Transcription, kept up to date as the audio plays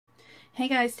Hey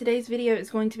guys, today's video is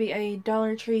going to be a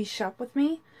Dollar Tree shop with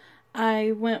me.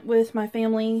 I went with my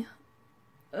family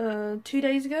 2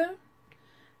 days ago,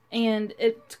 and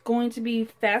it's going to be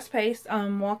fast paced.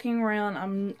 I'm walking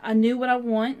around. I knew what I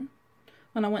want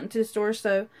when I went into the store,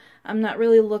 so I'm not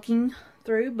really looking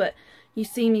through, but you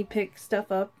see me pick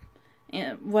stuff up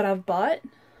and what I've bought.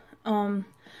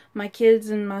 My kids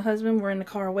and my husband were in the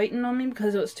car waiting on me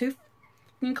because it was too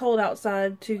cold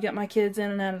outside to get my kids in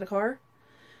and out of the car.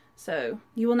 So,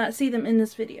 you will not see them in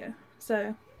this video.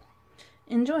 So,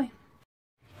 enjoy.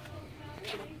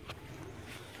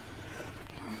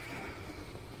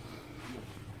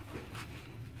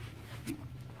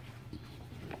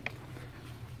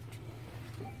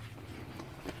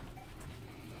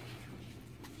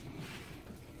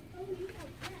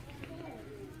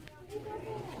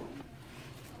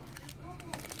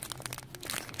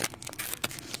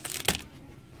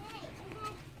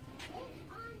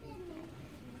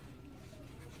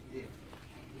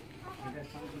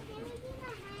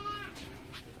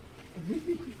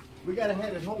 We got a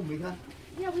hat at home, we got.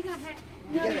 Yeah, we got hat.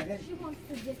 No, she wants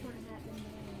the different hat than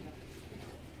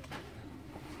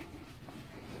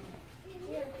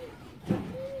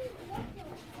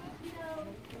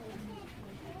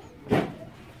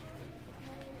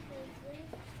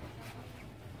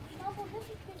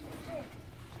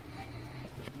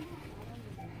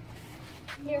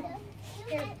Here.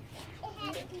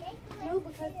 No,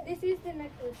 because this is the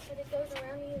necklace, but it goes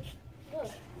around you.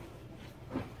 Look.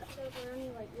 It goes around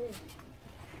you like this.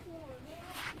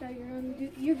 So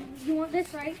you want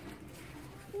this, right?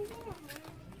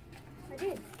 I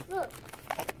did. Look.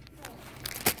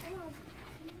 Come on.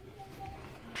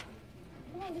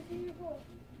 Come on, this is your bowl.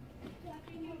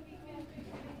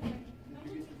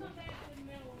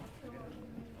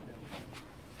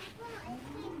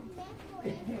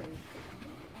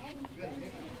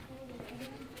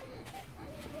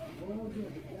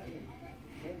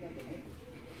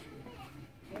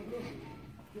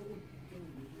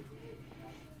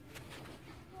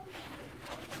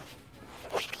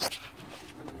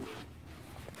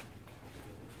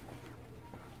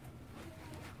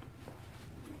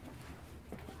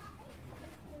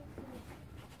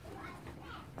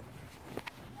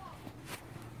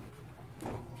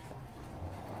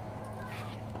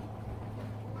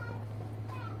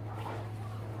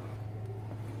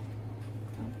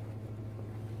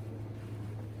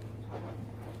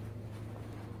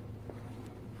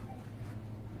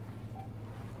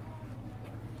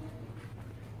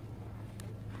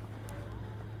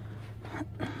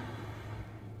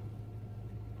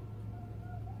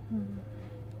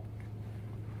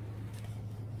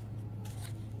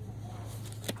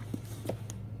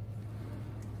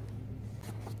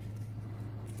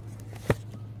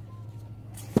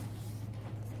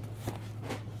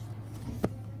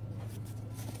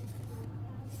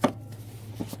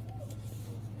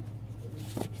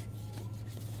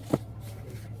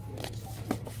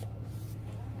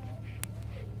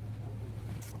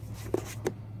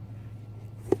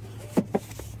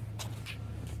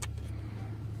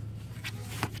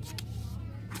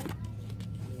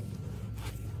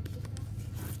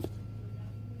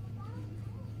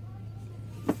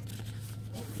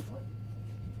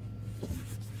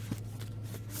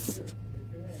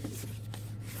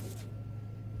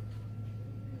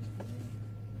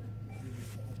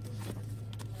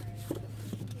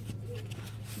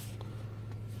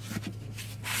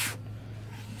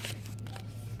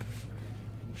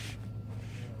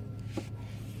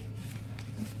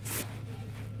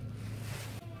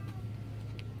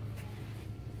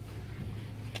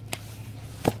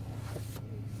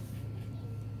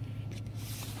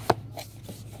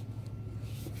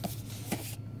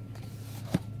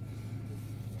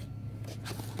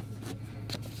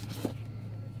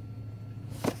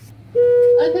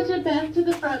 Attention fans to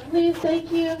the front, please.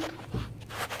 Thank you.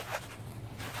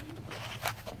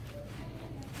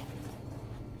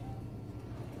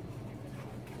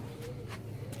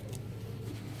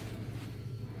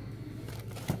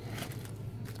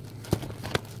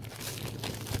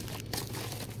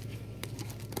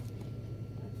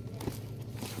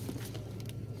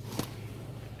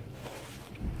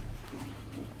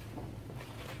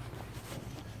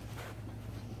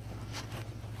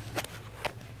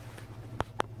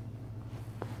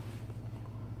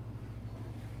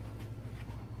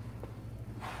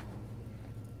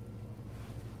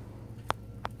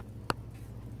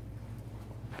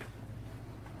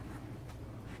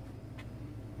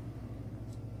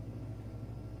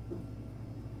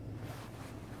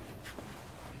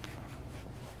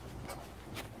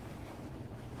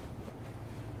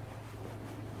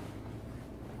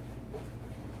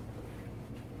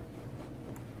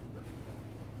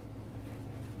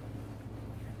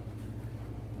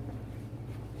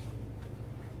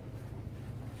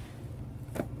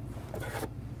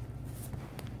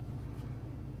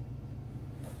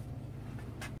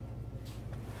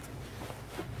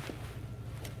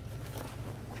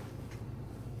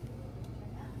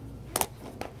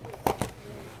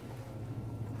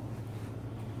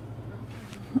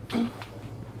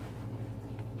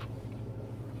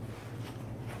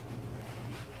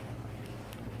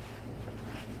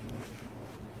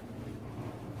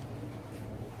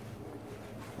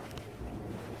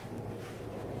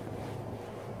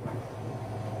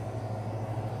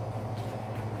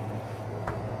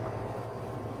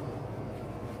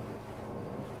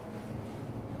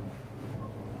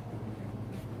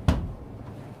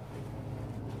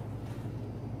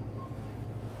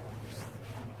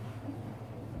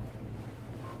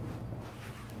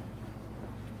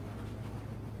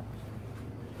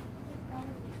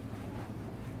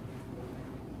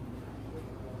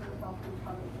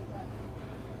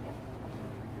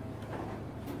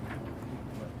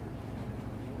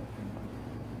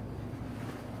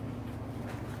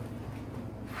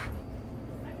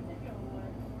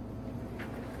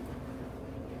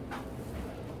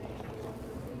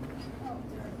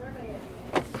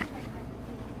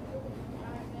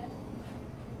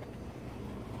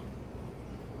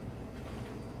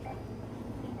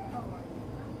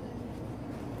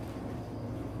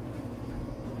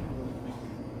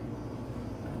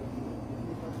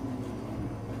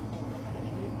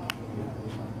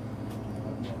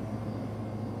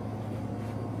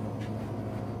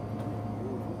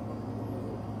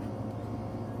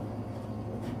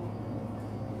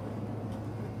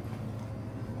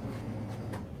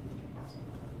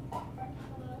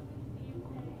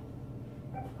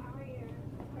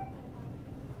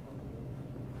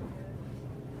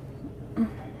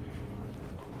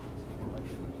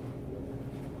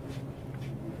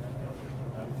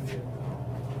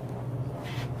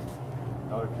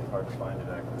 That would be hard to find it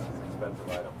because it's an expensive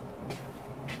item.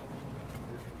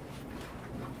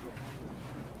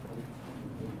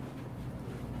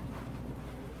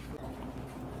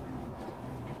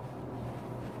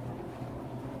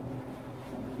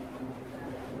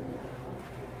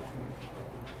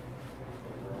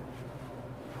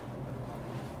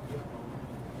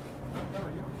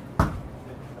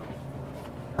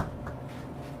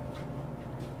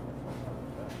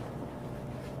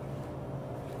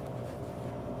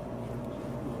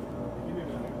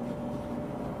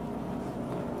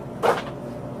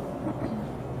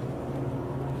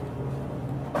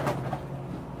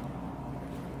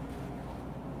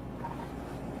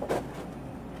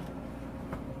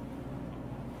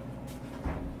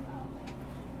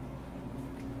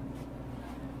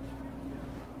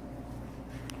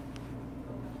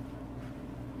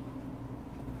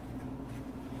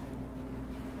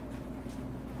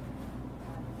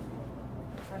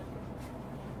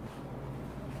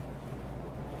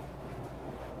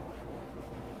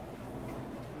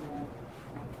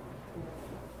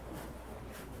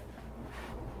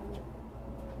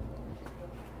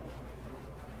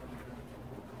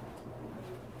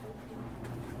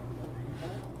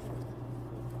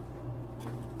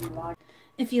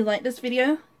 If you like this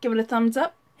video, give it a thumbs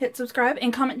up, hit subscribe,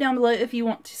 and comment down below if you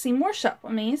want to see more shop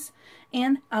with me's.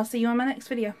 And I'll see you on my next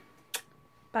video.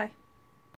 Bye.